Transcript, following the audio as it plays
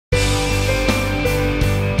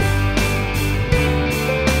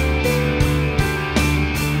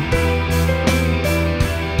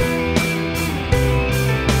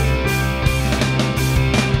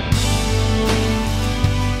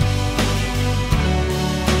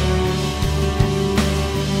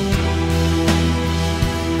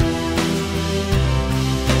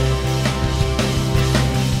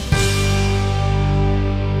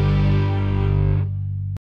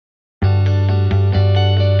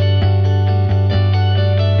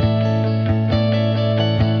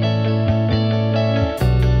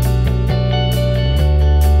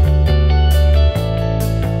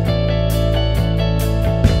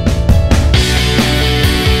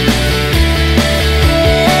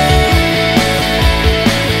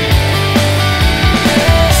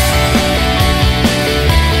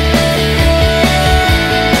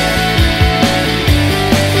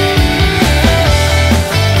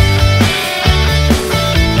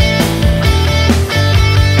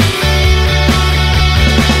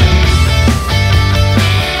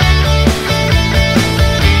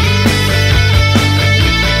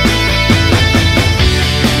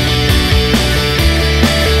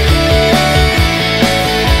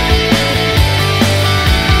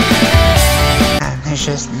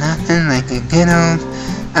like a good old,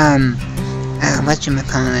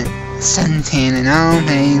 whatchamacallit, suntan and all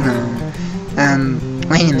day long.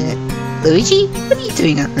 Wait a minute. Luigi? What are you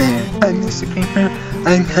doing up there? Hi, Mr. Creeper.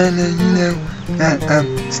 I'm kinda, you know,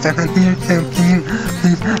 stuck up here, so can you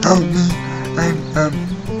please help me? I'm,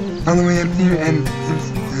 all the way up here and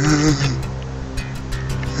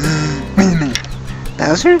wait a minute.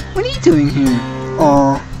 Bowser? What are you doing here?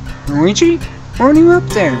 Luigi? Why are you up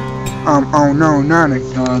there? Oh no, not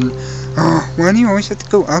again. Why do you always have to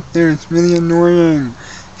go up there? It's really annoying.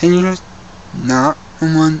 Can you just not for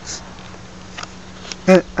once?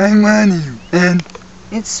 But I want you, and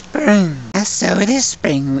it's spring. So it is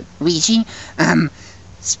spring, Luigi.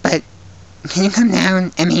 But can you come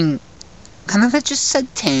down? I mean, come up with just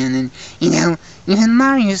suntan, and, you know, even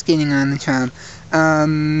Mario's getting on the job.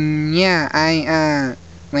 Yeah,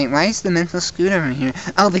 wait, why is the mental scooter over here?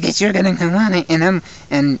 Oh, because you're gonna go on it, and,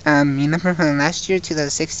 remember from last year,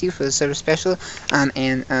 2016, for the summer special,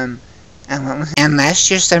 and last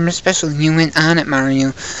year's summer special, you went on it,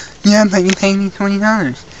 Mario. Yeah, but you paid me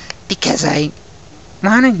 $20. Because I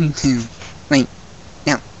wanted you to. Wait,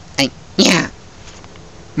 no, yeah.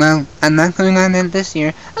 Well, I'm not going on it this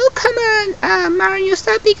year. Oh, come on, Mario,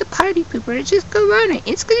 stop being a party pooper. Just go on it.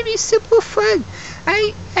 It's gonna be super fun.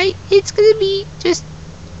 It's gonna be just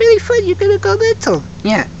really fun. You're gonna go mental.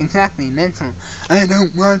 Yeah, exactly, mental. I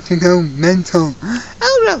don't want to go mental.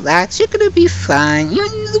 Oh, relax. You're gonna be fine. Even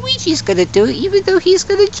Luigi's gonna do it, even though he's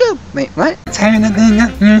gonna jump. Wait, what? I'm tired of being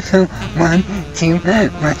up here, so 1, 2,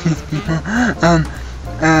 watch these people.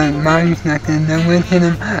 Mario's not gonna know what hit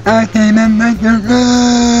him. I came in like a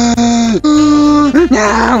run. No,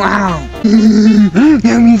 ow.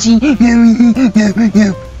 No, Luigi.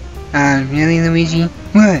 No. Really, Luigi?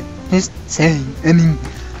 What? Just saying. I mean,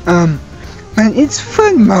 but it's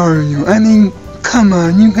fun, Mario. I mean, come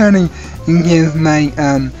on, you gotta give my,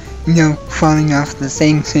 you know, falling off the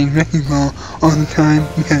same wrecking ball all the time,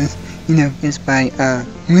 because, you know, it's by,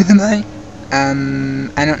 who am I?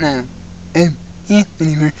 I don't know. Yeah,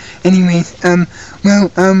 anyway. Anyways, well,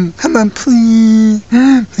 come on, please.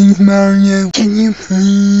 Please, Mario. Can you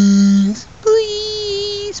please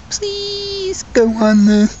go on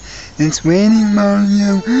this? It's raining,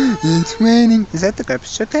 Mario. It's raining. Is that the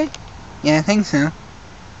garbage truck guy? Yeah, I think so.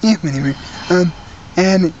 Yeah, whatever.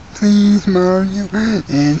 And please, Mario,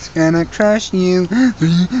 it's gonna crush you.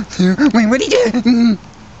 3, 2, wait, what did he do?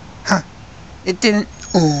 Huh. It didn't.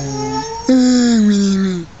 Oh.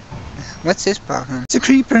 What's his problem? It's a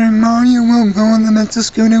creeper, and Mario won't go on the mental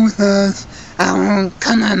scooter with us. Oh,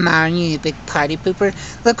 come on, Mario, you big party pooper.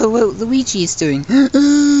 Look at what Luigi's doing.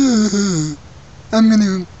 I'm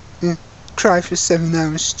gonna cry for 7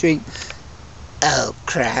 hours straight. Oh,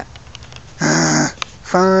 crap.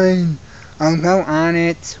 Fine. I'll go on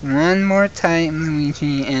it one more time,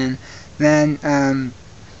 Luigi, and then,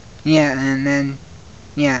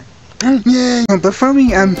 yeah. Yay! Well, before we,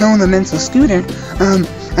 go on the mental scooter,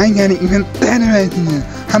 I got an even better idea.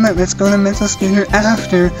 How about let's go on the mental scooter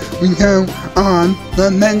after we go on the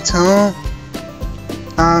mental,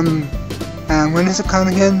 what is it called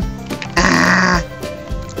again?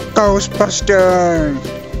 Ghostbusters!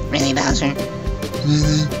 Really, Bowser?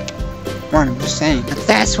 Really? What I'm just saying.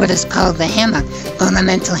 That's what it's called, the hammock. Go on the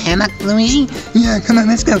mental hammock, Luigi? Yeah, come on,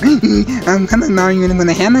 let's go. Come on, Mario, you gonna go on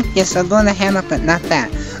the hammock? Yes, I'll go on the hammock, but not that.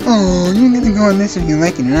 Oh, you're gonna go on this if you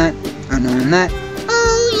like it or not. Oh, no, I'm not.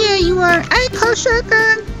 Oh, yeah, you are. I call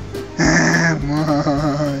shotgun.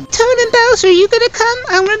 What? Toad and Bowser, you gonna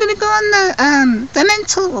come? We're gonna go on the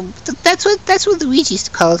mental. That's what Luigi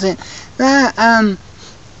calls it. Well,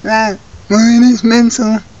 it is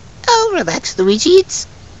mental. Oh, relax, Luigi.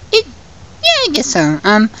 Yeah, I guess so.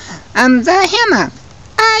 The hammock.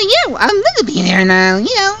 Yeah, I'm gonna be there now,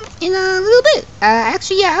 you know, in a little bit.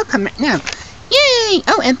 Actually, yeah, I'll come right now. Yay!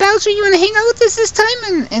 Oh, and Bowser, you wanna hang out with us this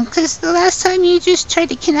time? And cause the last time you just tried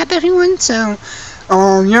to kidnap everyone, so.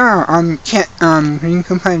 Oh, yeah, can you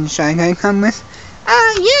come find Shy Guy come with?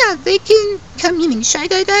 Yeah, they can come, you mean Shy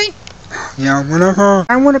Guy? Yeah, whatever.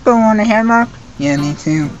 I wanna go on a hammock. Yeah, me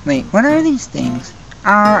too. Wait, what are these things?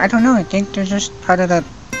 I don't know, I think they're just part of the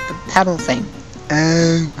pedal thing.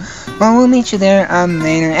 Well, we'll meet you there,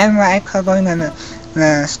 later. And I call going on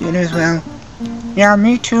the scooter as well. Yeah,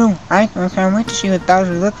 me too. I can't wait to see what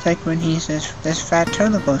Bowser looks like when he's this fat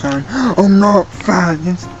turtle goes on. I'm not fat,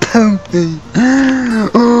 it's healthy.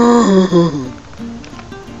 Oh.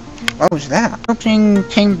 What was that?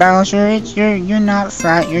 King Bowser, you're not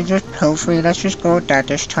fat, you're just pilfrey. Let's just go with that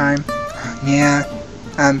this time. Yeah,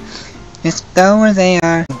 just go where they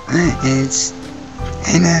are. It's,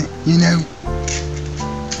 and you know,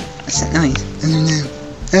 what's that noise? I don't know.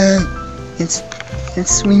 It's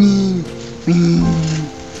it's swinging.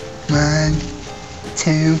 1,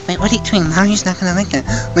 2. Wait, what are you doing? Mario's not gonna like that.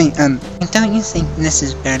 Wait, don't you think this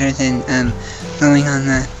is better than, going on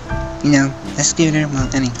the, you know, the scooter? Well,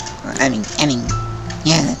 I mean,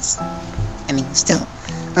 yeah, that's, still.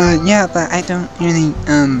 Yeah, but I don't really,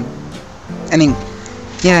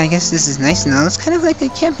 yeah, I guess this is nice and all. It's kind of like a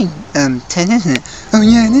camping, tent, isn't it? Oh,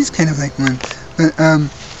 yeah, it is kind of like one. But, I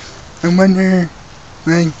wonder,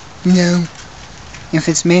 like, you know, if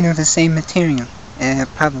it's made of the same material. It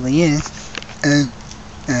probably is.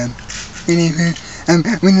 Anyway,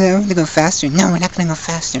 we're gonna go faster. No, we're not gonna go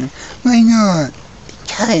faster. Why not?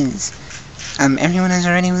 Because, everyone is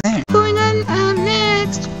already there. Going on,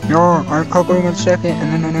 next. No, I'm Coco 1 second,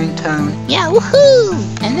 and then I'm Town. Yeah, woohoo!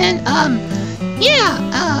 And then, yeah,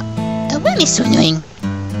 what am I so annoying?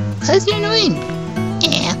 Cause you're annoying.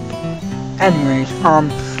 Yeah. Anyways,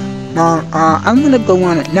 well, I'm gonna go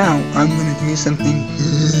on it now. I'm gonna do something.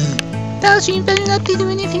 Bowser, you better not be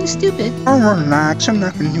doing anything stupid. Oh, relax. I'm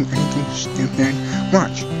not gonna do anything stupid.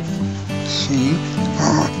 Watch. See?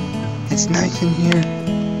 Oh, it's nice in here.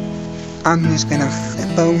 I'm just gonna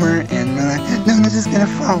flip over and relax. No, this is gonna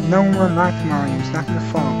fall. No, relax, Mario. It's not gonna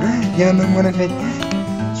fall. Yeah, but what if it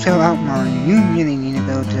fell out, Mario? You really need to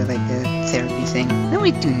go to, like, a therapy thing. No,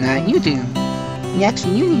 I do not. You do.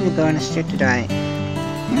 Actually, you need to go on a stricter diet.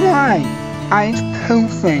 Why? It's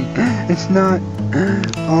perfect. It's not.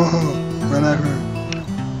 Oh, whatever.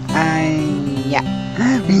 Yeah.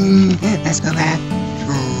 Let's go back.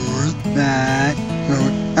 That.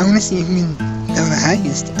 I want to see if we can go the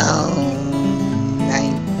highest. Oh,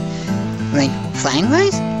 like flying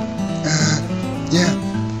wise? Yeah.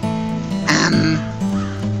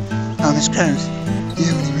 Oh, there's curves.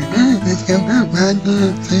 Yeah, whatever. Let's go. 1, 2.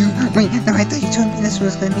 Wait, no, I thought you told me this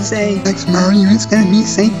was gonna be safe. Thanks, Mario. It's gonna be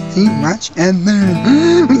safe. See, watch and learn.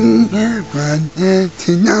 1,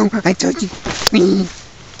 2. No, I told you.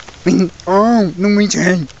 Oh, no, we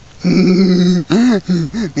turn.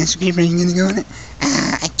 Mr. Creeper, are you gonna go on it?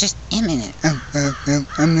 I just am in it. Oh, well,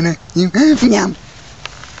 I'm gonna. You. No.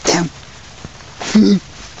 Down.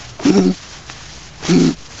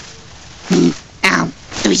 Ow.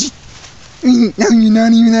 Luigi. No, you're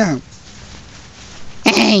not even out.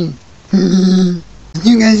 Hey!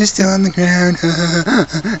 You guys are still on the ground.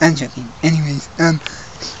 I'm joking. Anyways, well,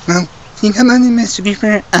 can you come on in, Mr.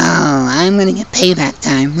 Creeper? Oh, I'm gonna get payback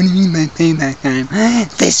time. What do you mean by payback time?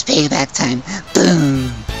 This payback time.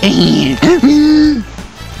 Boom.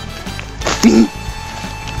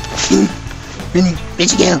 Really?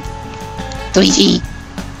 Where'd you go? Luigi?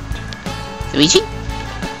 Luigi?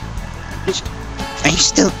 Are you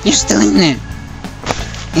still? You're still in there.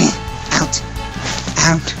 Out.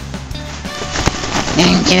 Out.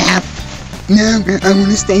 Now get out. No, I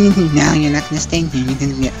want to stay in here. No, you're not going to stay in here. You're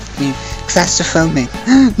going to get claustrophobic.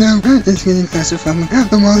 No, it's getting claustrophobic.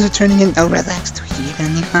 The walls are turning in. Oh, relax, Luigi. You're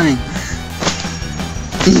going to be fine.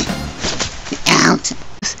 Out.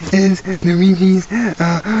 This is Luigi's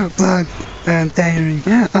vlog diary.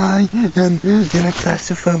 I am in a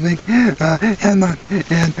claustrophobic hammock,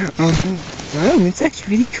 and wow, it's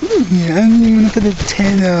actually really cool here. I don't even want to put a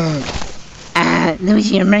tent up.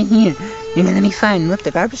 Luigi, I'm right here. You're gonna be fine. Look,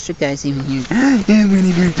 the garbage truck guy's even here. Yeah,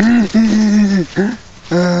 whatever.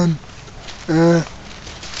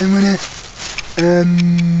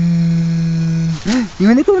 You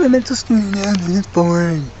wanna go to the mental school now? This is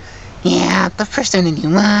boring. Yeah, but first I'm gonna do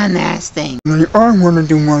one last thing. I wanna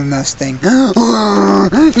do one last thing. No,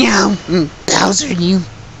 Bowser, you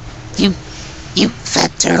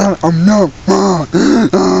fat turtle. No, out,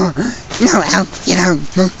 get out.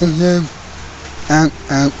 Out,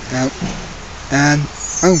 and,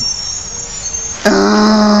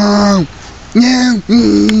 no.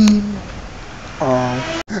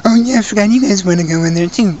 Oh yeah, I forgot you guys wanna go in there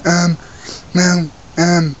too. How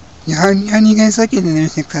do you guys like it in there?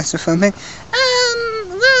 Is it claustrophobic?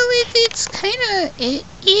 Well, it's kinda,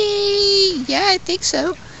 yeah, I think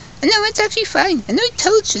so. No, it's actually fine. Annoying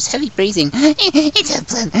Toad's just heavy breathing. It's a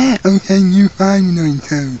blood. Okay, you're fine, Annoying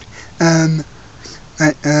Toad.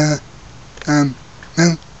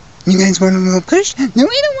 Well, you guys want a little push? No,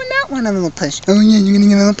 I don't not want a little push. Oh yeah, you're gonna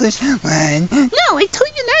get a little push? 1. No, I told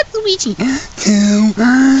you not, Luigi. 2,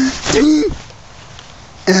 3.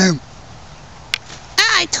 Oh.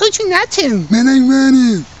 I told you not to. But I want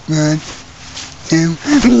to. 1, 2,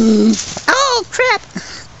 3. Oh, crap.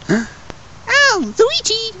 Oh,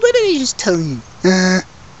 Luigi, what did I just tell you? To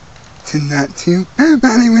not to. But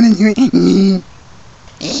I want to do it.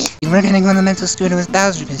 We're gonna go on the mental scooter with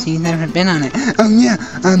Bowser because he's never been on it. Oh yeah,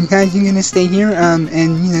 guys, you're gonna stay here, and,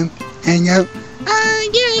 you know, hang out?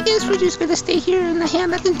 Yeah, I guess we're just gonna stay here in the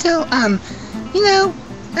hammock until, you know,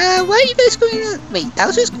 why are you guys going to... Wait,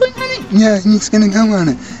 Bowser's going on it? Yeah, he's gonna go on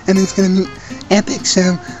it, and it's gonna be epic,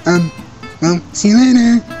 so, well, see you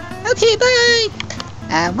later. Okay, bye!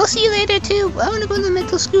 We'll see you later, too. I wanna go on the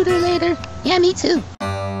mental scooter later. Yeah, me too.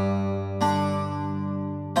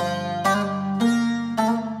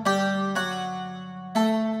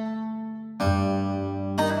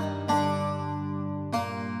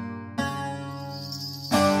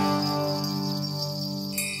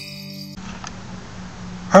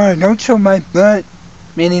 Alright, don't show my butt.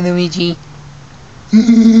 Really, Luigi?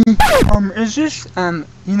 Is this,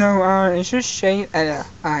 you know, is this safe?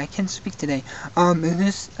 I can't speak today. Is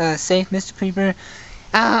this, safe, Mr. Creeper?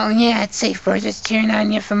 Oh, yeah, it's safe. We're just cheering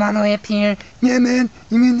on you from all the way up here. Yeah, man,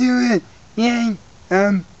 you can do it. Yay.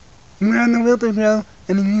 We're on the wheelbarrow.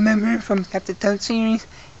 I mean, remember from Captain Toad series?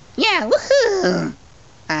 Yeah, woohoo!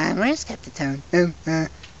 Where's Captain Toad? Oh, I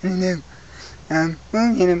don't know.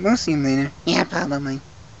 Well, you know, we'll see him later. Yeah, probably.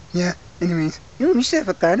 Yeah, anyways. Ooh, we should have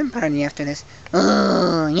a garden party after this.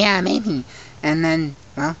 Oh, yeah, maybe. And then,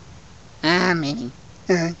 well, maybe.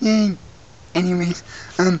 Yay. Anyways,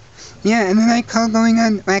 yeah, and the night call going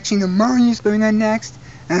on. Well, actually, the Mario's going on next.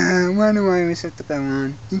 Why do I always have to go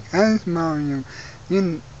on? Because Mario.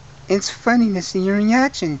 It's funny to see your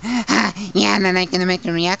reaction. Yeah, and then I'm gonna make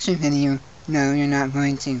a reaction video. No, you're not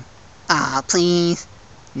going to. Aw, please.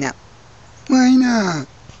 No. Why not?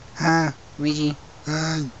 Luigi.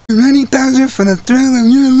 You ready, Bowser, for the thrill of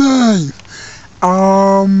your life?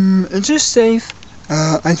 Is this safe?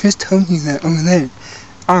 I just told you that over there.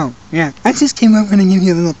 Oh, yeah. I just came over to give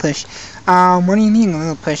you a little push. What do you mean a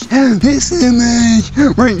little push? This image!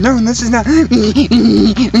 Wait, no, this is not. You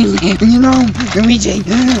know, Luigi.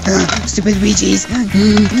 Stupid Luigi's.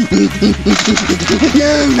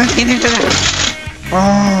 Yeah, let's get into that.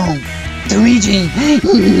 Oh. Luigi.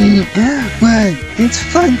 What? It's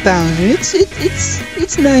fun, Bowser.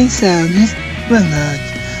 It's nice sound. Just relax.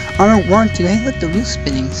 I don't want to. Hey, look, the wheel's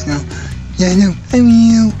spinning, so. Yeah, I know. I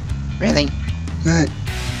will. Really? But,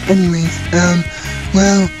 anyways,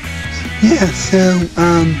 well, yeah, so,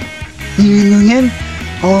 you gonna go again?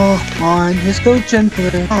 Oh, on, just go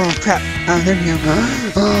gentler. Oh, crap. Oh, there we go.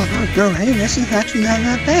 Oh, no, hey, this is actually not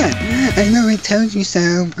that bad. I know it tells you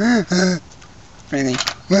so. Really?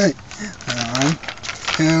 What?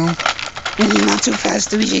 So, not too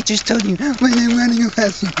fast, Luigi. I just told you. Wait, I want to go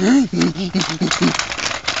faster.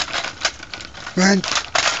 1,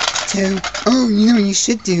 2. Oh, you know what you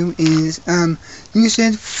should do is, you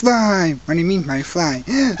should fly. What do you mean by fly?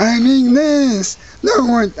 I mean this.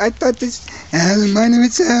 No, I thought this has a mind of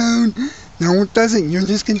its own. No, it doesn't. You're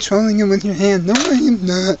just controlling it with your hand. No, I am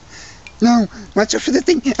not. No, watch out for the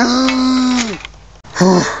thing. Oh.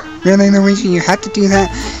 Really, Luigi, you have to do that.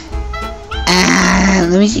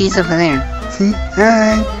 Luigi's over there. See?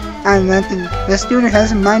 Hi. I'm not the scooter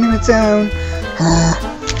has a mind of its own.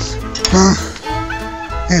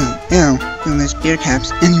 Ew, there's beer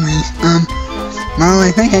caps. Anyways, well,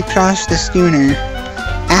 I think I crashed the scooter.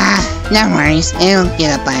 No worries. It'll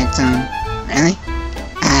get up by its own. Really?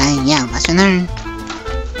 Yeah, lesson learned.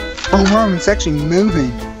 Oh, wow, it's actually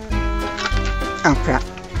moving. Oh, crap.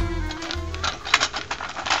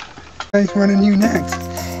 What do you want to do next?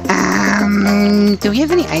 Do we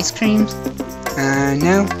have any ice creams?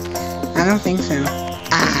 No. I don't think so.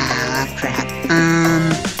 Crap.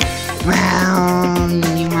 Well,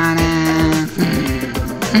 you wanna...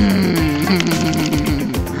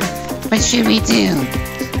 What should we do?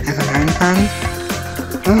 Have a garden party?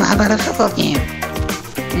 Oh, how about a football game?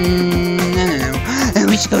 No.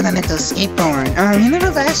 We should go to the mental skateboard. Remember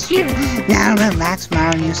last year? Now relax,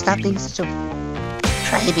 Mario. Stop being such a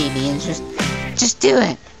crybaby and just do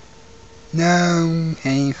it. No,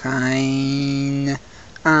 okay, fine.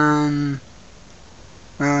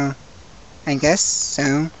 Well, I guess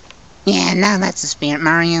so. Yeah, now that's the spirit,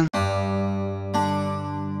 Mario.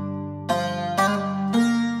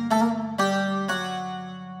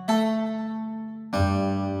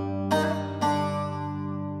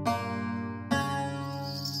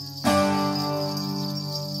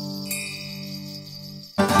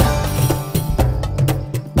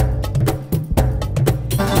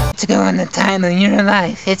 To go on the time of your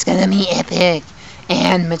life, it's gonna be epic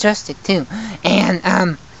and majestic too.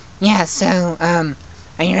 And yeah, so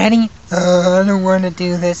are you ready? I don't want to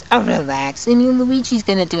do this. Oh, relax. I mean, Luigi's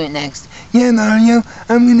gonna do it next. Yeah, Mario,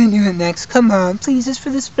 I'm gonna do it next. Come on, please, it's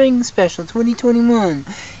for the spring special 2021.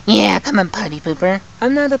 Yeah, come on, party pooper.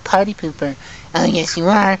 I'm not a party pooper. Oh, yes, you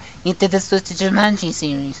are. You did this with the Jumanji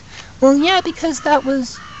series. Well, yeah, because that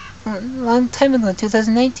was a long time ago,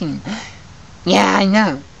 2019. Yeah, I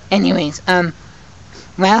know. Anyways,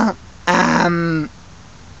 well,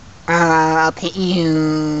 I'll pay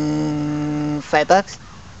you $5.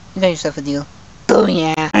 You got yourself a deal. Oh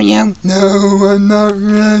yeah, are you? No, I'm not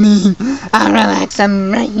ready. Relax,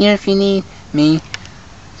 I'm right here if you need me.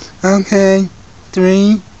 Okay,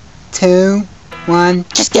 3, 2, 1.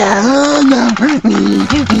 Just go. Oh no!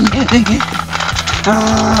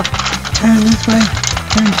 Turn this way.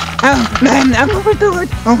 Turn. Oh man, I'm overboard.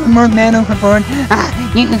 Overboard, man, overboard.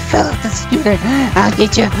 You fell off the scooter. I'll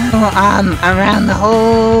get you around the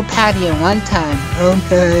whole patio one time.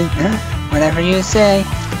 Okay. Whatever you say.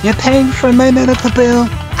 You're paying for my medical bill.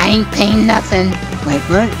 I ain't paying nothing. Wait,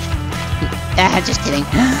 what? Just kidding.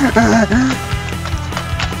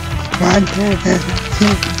 1, 2.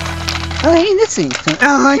 Oh, hey, this thing.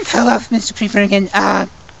 Oh, I fell off, Mr. Creeper again.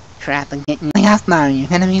 Crap, I'm getting off, Mario. You're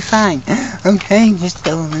gonna be fine. Okay, just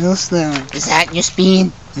go a little slower. Is that your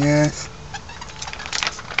speed? Yes.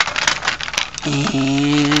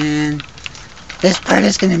 And this part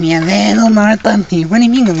is gonna be a little more bumpy. What do you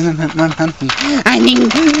mean a little bit more bumpy? I mean,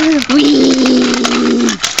 whee!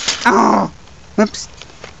 Oh, Whoops.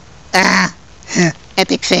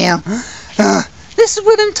 Epic fail. This is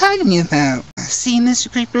what I'm talking about. See,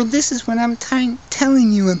 Mr. Creeper, this is what I'm telling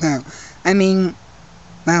you about. I mean,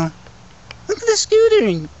 well, look at the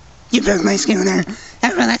scooter. You broke my scooter.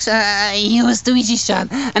 Relax, he was Luigi's job.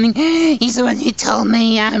 I mean, he's the one who told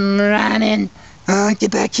me I'm running. Get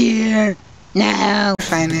back here. No.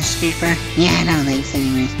 Fine, Mr. Creeper. Yeah, no thanks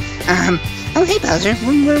anyways. Oh, hey, Bowser.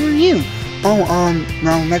 Where were you? Oh,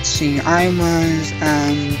 well, let's see. I was,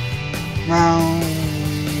 well,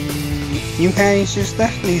 you guys just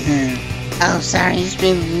left me there. Oh, sorry. He's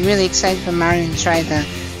been really excited for Mario to try the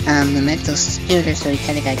mental scooter, so he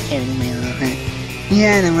kind of got carried away a little bit.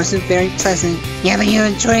 Yeah, and it wasn't very pleasant. Yeah, but you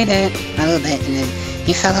enjoyed it a little bit, and then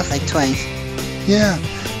you fell off like twice. Yeah,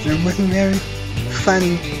 it wasn't very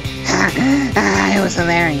funny. It was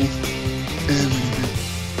hilarious.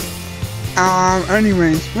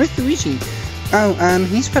 Anyways, where's Luigi? Oh,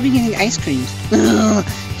 he's probably getting ice creams. Ooh,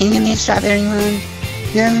 can you give me a strawberry one?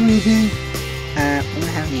 Yeah, Luigi. We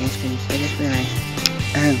don't have any ice creams, I just realized.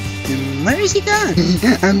 Where is he gone?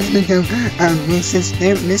 I'm gonna go, well, since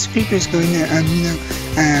Miss Creeper's going to,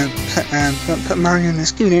 put Mario on the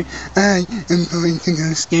scooter, I am going to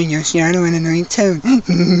go scare Yoshi and annoy Toad.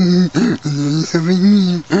 He's over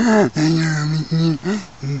here. And you're over here.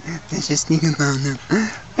 Let's just think about them.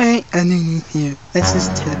 Right underneath here. Let's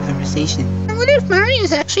listen to the conversation. I wonder if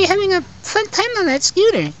Mario's actually having a fun time on that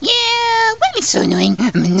scooter. Yeah, why is so annoying?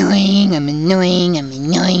 I'm annoying.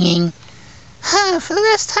 For the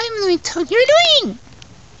last time, let me tell you, you're annoying!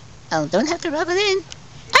 Oh, don't have to rub it in.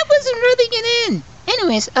 I wasn't rubbing it in!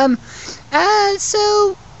 Anyways, so, I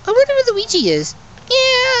wonder where Luigi is.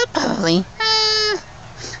 Yeah, probably.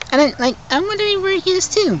 I'm wondering where he is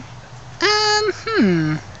too.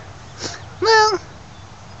 Well,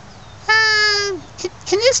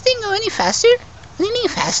 can this thing go any faster? What do you mean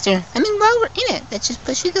faster? I mean, while we're in it, let's just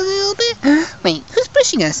push it a little bit. Wait, who's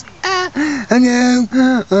pushing us? Hello,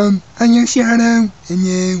 hello, Shadow.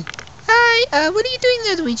 Hello. Hi, what are you doing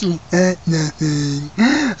there, Luigi? Nothing.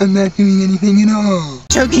 I'm not doing anything at all.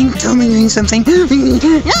 Joking, totally doing something. No,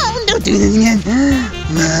 don't do this again.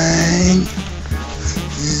 1,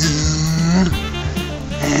 2,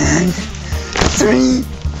 and 3.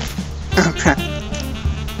 Oh, crap.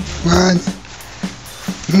 1.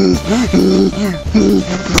 No,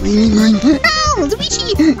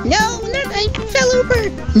 Luigi! No, I fell over!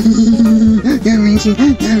 Go, Luigi!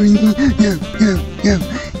 Go!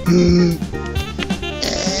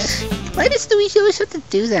 Why does Luigi always have to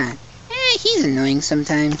do that? He's annoying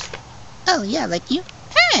sometimes. Oh, yeah, like you?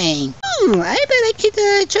 Hey! Ooh, I bet I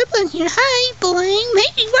could jump on here. Hi, boing!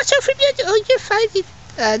 Hey, watch out for me! Oh, you're fine.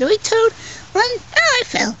 Do I Toad? 1. Oh, I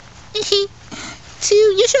fell. 2.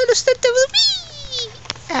 You should have stepped over me!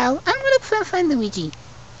 Ow, I'm gonna find Luigi.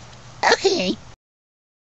 Okay.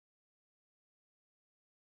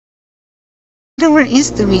 Where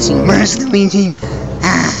is Luigi? Where's Luigi? I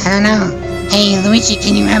don't know. Hey, Luigi,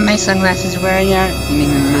 can you have my sunglasses where you are? You mean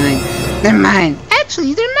they're mine? They're mine.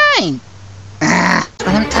 Actually, they're mine. That's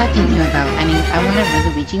what I'm talking to you about. I mean, I wonder where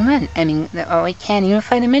Luigi went. I mean, I can't even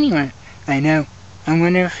find him anywhere. I know. I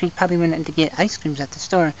wonder if he probably went to get ice creams at the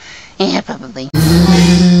store. Yeah, probably.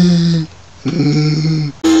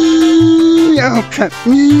 Oh, crap.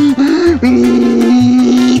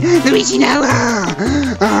 Luigi, no!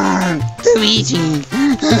 Luigi!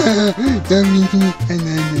 Luigi, and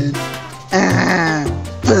then,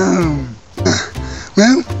 boom.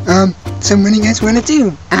 Well, so what do you guys want to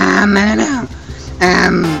do? I don't know.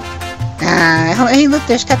 Hey, look,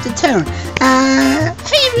 there's Captain Toad.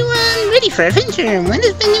 Hey, everyone, ready for adventure? When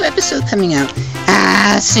is the new episode coming out?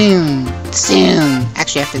 Soon.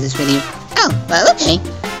 Actually, after this video. Oh, well, okay.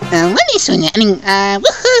 When is soon? I mean,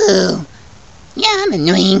 woohoo! Yeah, I'm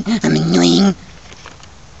annoying.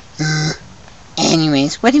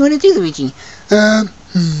 Anyways, what do you want to do, Luigi?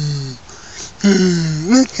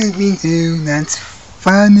 What can we do that's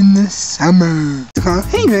fun in the summer? Oh,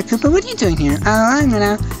 hey, Red Koopa, what are you doing here? Oh, I'm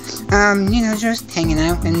gonna, just hanging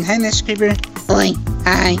out. And hi, Mr. Creeper. Oi,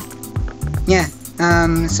 hi. Yeah,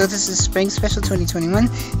 so this is Spring Special 2021.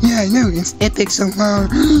 Yeah, I know, it's epic so far.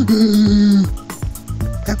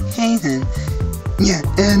 Okay, then. Yeah,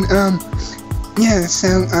 and, yeah,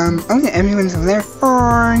 so, oh yeah, everyone's over there.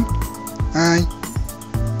 Hi.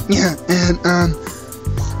 Yeah, and,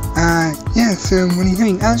 yeah, so what are you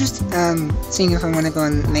doing? I'll just, seeing if I want to go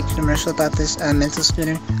and make a commercial about this, mental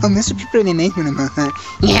scooter. Oh, Mr. Creeper already made one about that.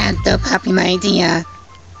 Yeah, don't copy my idea.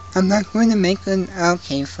 I'm not going to make one.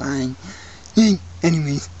 Okay, fine. Yay,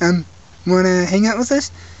 anyways, wanna hang out with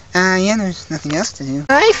us? Yeah, there's nothing else to do.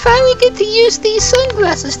 I finally get to use these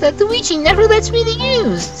sunglasses that Luigi never lets me to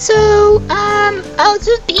use. So, I'll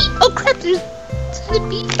just be, oh crap,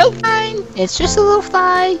 oh, fine. It's just a little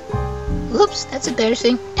fly. Whoops, that's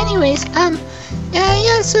embarrassing. Anyways,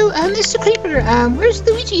 yeah, so, Mr. Creeper, where's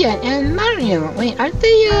Luigi at? And Mario? Wait, aren't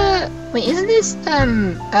they, wait, isn't this,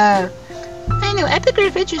 I know, Epic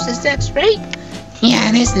Adventures is next, right? Yeah,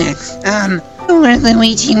 it is next. Where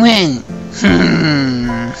Luigi went?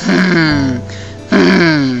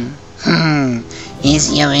 Is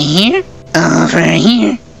he over here? Over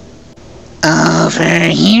here? Over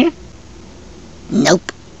here?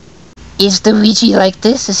 Nope. Is Luigi like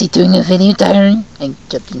this? Is he doing a video diary? I'm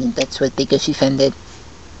joking, that's what BigYoshifan did.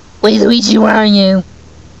 Wait, Luigi, where are you?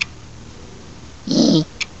 Yee.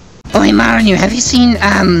 Oi, Mario, have you seen,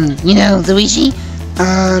 Luigi?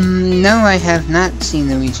 No, I have not seen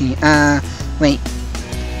Luigi. Wait.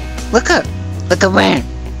 Look up. Look up where?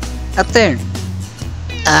 Up there.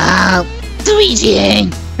 Luigi!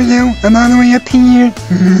 Hello, I'm all the way up here.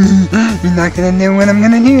 You're not gonna know what I'm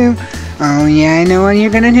gonna do. Oh yeah, I know what you're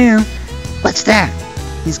gonna do. What's that?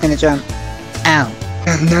 He's gonna jump. Ow. I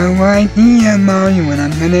have no idea, Mario, what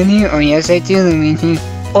I'm gonna do. Oh yes, I do, Luigi.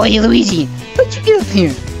 Oi, Luigi, how'd you get up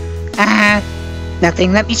here?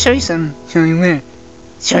 Nothing. Let me show you some. Show you where?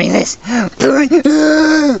 Show you this. Ow.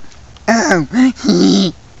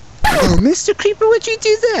 Oh, Mr. Creeper, what'd you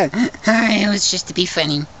do there? It was just to be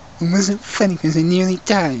funny. It wasn't funny because I nearly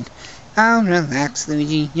died. Oh, relax,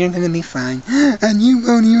 Luigi. You're gonna be fine. And you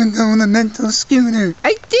won't even go on the mental scooter.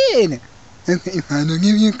 I did! Okay, fine, I'll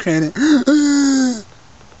give you credit.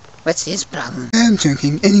 What's his problem? I'm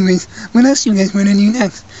joking. Anyways, what else you guys want to do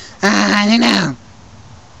next? I don't know.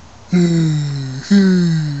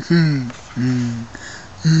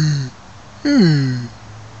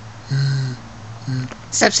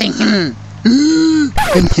 Stop saying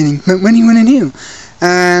I'm kidding, but what do you want to do?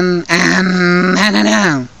 I don't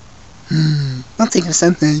know. I'll think of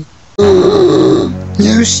something.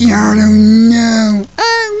 Yoshiano, no!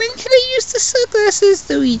 When can I use the sunglasses,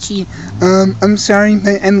 Luigi? I'm sorry,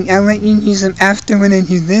 but I'll let you use them after when I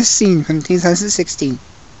do this scene from 2016.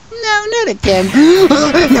 No, not again. No,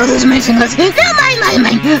 those are my sunglasses. No, mine.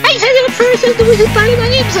 I had it first and the wizard bought it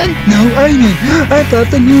on Amazon. No, I didn't. I thought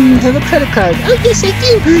that you have a credit card. Oh, yes, I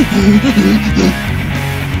do.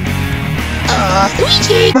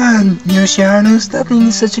 Luigi! Come on, Yoshiano, stop being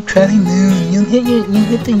in such a crabby mood. You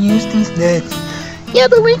get to use these next. Yeah,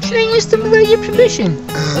 but when can I use them without your permission?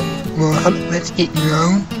 Well, let's get your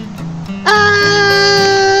own.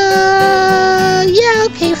 Yeah,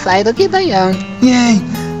 okay, fine, I'll get my own. Yay!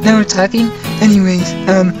 Now we're talking. Anyways,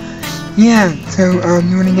 yeah, so,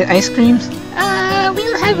 you wanna get ice creams? We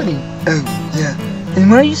don't have any. Oh, yeah. And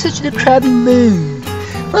why are you such in a crabby mood?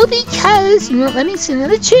 Well, because you won't let me sit in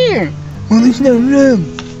the chair. Well, there's no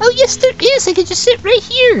room. Oh, yes, there is. I could just sit right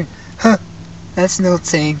here. Huh. That's an old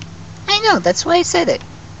saying. I know, that's why I said it.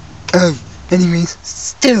 Oh, anyways,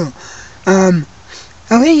 still, oh,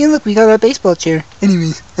 hey, look, we got our baseball chair.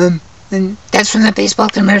 Anyways, and that's from that baseball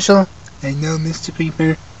commercial. I know, Mr.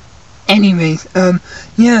 Creeper. Anyways,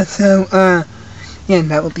 yeah, so, yeah,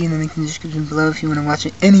 that will be in the link in the description below if you want to watch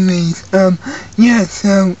it. Anyways, yeah,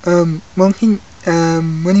 so, what do you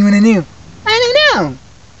want to do? I don't know.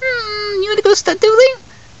 You want to go stunt doodling?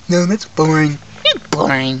 No, that's boring. You're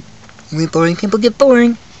boring. Only boring people get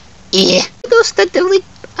boring. Yeah. Go stunt doodling.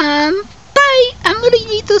 Bye. I'm gonna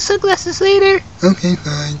need those sunglasses later. Okay,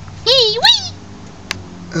 fine. Yee, wee.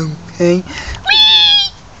 Okay.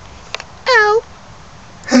 Wee. Ow.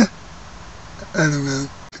 I don't know.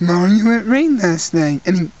 Mario, it rained last night.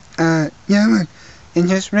 I mean, yeah, look, it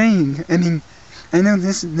just rained. I mean, I know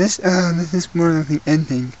this is more of the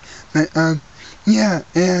ending, but, Yeah,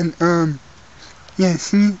 and, yeah,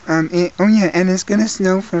 see, oh yeah, and it's gonna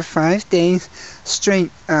snow for 5 days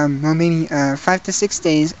straight, well, maybe, 5 to 6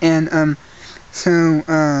 days, and, so,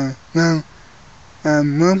 well,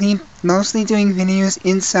 we'll be mostly doing videos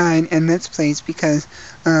inside and Let's Plays because,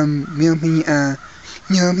 we'll be,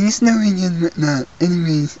 you'll be snowing and whatnot.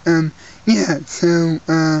 Anyways, yeah, so,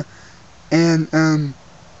 and,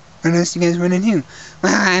 what else do you guys want to do?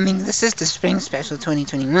 Well, I mean, this is the Spring Special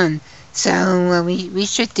 2021, so we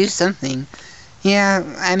should do something. Yeah,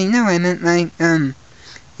 I mean, no, I meant like,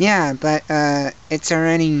 yeah, but, it's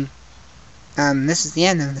already, this is the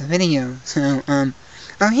end of the video, so, oh,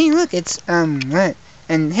 hey, look, it's, what?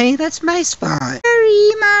 And, hey, that's my spot.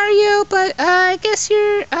 Sorry, Mario, but, I guess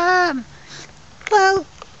you're, well,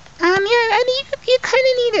 yeah, I mean, you kind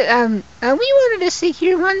of need it, we wanted to sit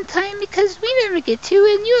here one time because we never get to,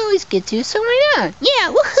 and you always get to, so why not?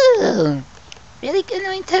 Yeah, woohoo! Really good,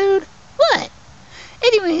 annoying Toad? What?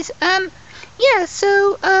 Anyways, yeah,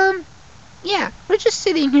 so, yeah, we're just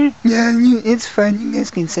sitting here. Yeah, it's fine, you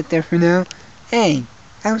guys can sit there for now. Hey,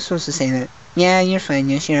 I was supposed to say that. Yeah, you're fine,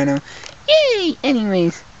 Yoshirano. Yay!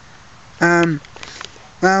 Anyways, well,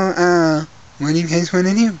 what do you guys want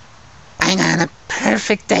to do? I got a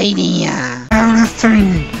perfect idea. Round of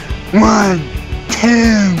 3. 1,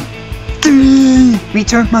 2, 3. We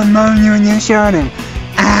took my Mario and Yoshirano.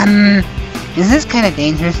 Is this kind of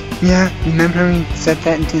dangerous? Yeah, remember we said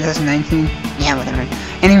that in 2019? Yeah, whatever.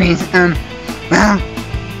 Anyways, well,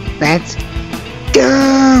 let's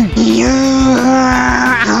go!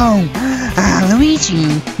 Luigi.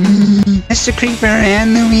 Mr. Creeper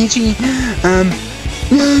and Luigi,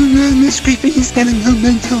 run, Miss Creeper, he's gonna go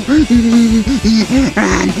mental.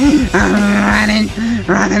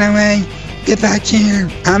 Running away. Get back here.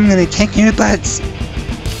 I'm gonna kick your butts.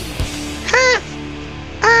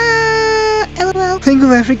 LOL. Think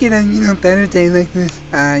we'll ever get a, better day like this.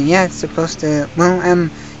 Yeah, it's supposed to, well,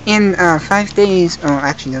 in, 5 days, oh,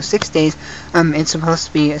 actually, no, 6 days, it's supposed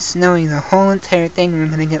to be snowing the whole entire thing. We're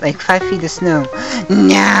gonna get like 5 feet of snow.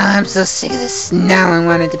 No, I'm so sick of the snow. I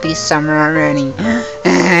want it to be summer already.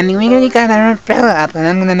 I mean, we already got our umbrella up, and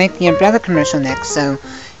I'm gonna make the umbrella commercial next, so,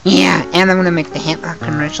 yeah, and I'm gonna make the hammock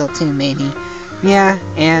commercial too, maybe. Yeah,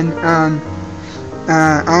 and,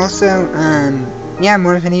 also, yeah,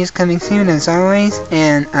 more videos coming soon as always,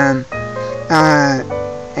 and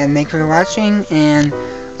thank you for watching, and,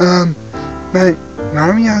 but why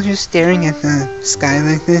are we all just staring at the sky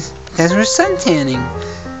like this? Because we're suntanning.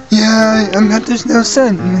 Yeah, but there's no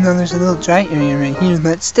sun, even though there's a little dry area right here,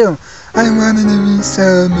 but still, I wanted to be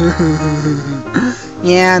summer.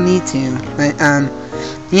 Yeah, me too, but,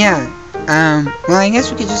 yeah, well, I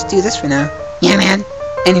guess we could just do this for now. Yeah, man.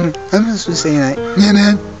 Anyway, I'm supposed to say that. Yeah,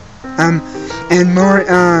 man. And more,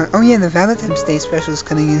 oh yeah, the Valentine's Day special is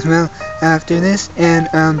coming as well after this, and,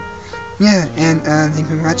 yeah, and, thank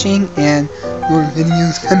you for watching, and more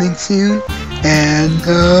videos coming soon, and,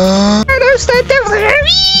 There's that devil!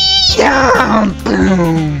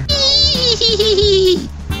 boom!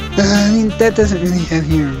 That doesn't really have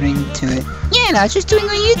your ring to it. Yeah, no, I was just doing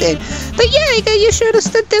what you did. But yeah, I got your shirt of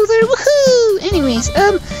stunt devil, woohoo! Anyways,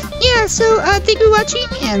 yeah, so, thank you for watching,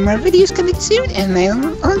 and more videos coming soon, and my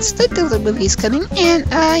own stunt devil movies coming, and,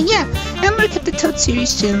 yeah, I'm working up the Toad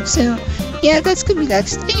series too, so, yeah, that's gonna be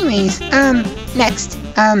next. Anyways, next,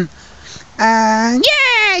 yay!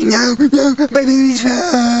 No,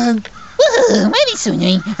 Bigluigifan! Woohoo! Why are you so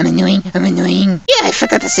annoying? I'm annoying. Yeah, I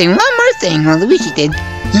forgot to say one more thing. Well, Luigi did.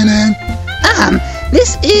 Yeah, man.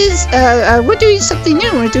 This is, we're doing something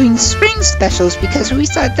new. We're doing spring specials because we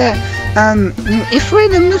thought that, if we're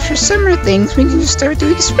in the mood for summer things, we can just start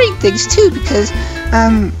doing spring things too because,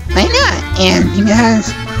 why not? And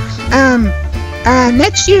because,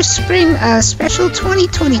 next year's spring, special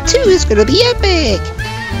 2022 is gonna be epic.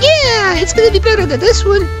 Yeah, it's gonna be better than this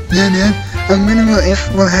one. Yeah, man. I'm wondering if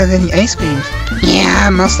we'll have any ice creams. Yeah,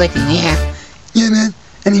 most likely, yeah. Yeah, man.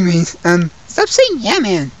 Anyways, Stop saying yeah,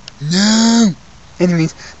 man. No.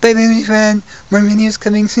 Anyways, bye, Bigluigifan. More videos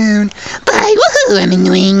coming soon. Bye, woohoo, I'm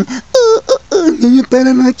annoying. Ooh, ooh, ooh. You're better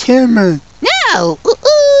on the camera. No, ooh, ooh.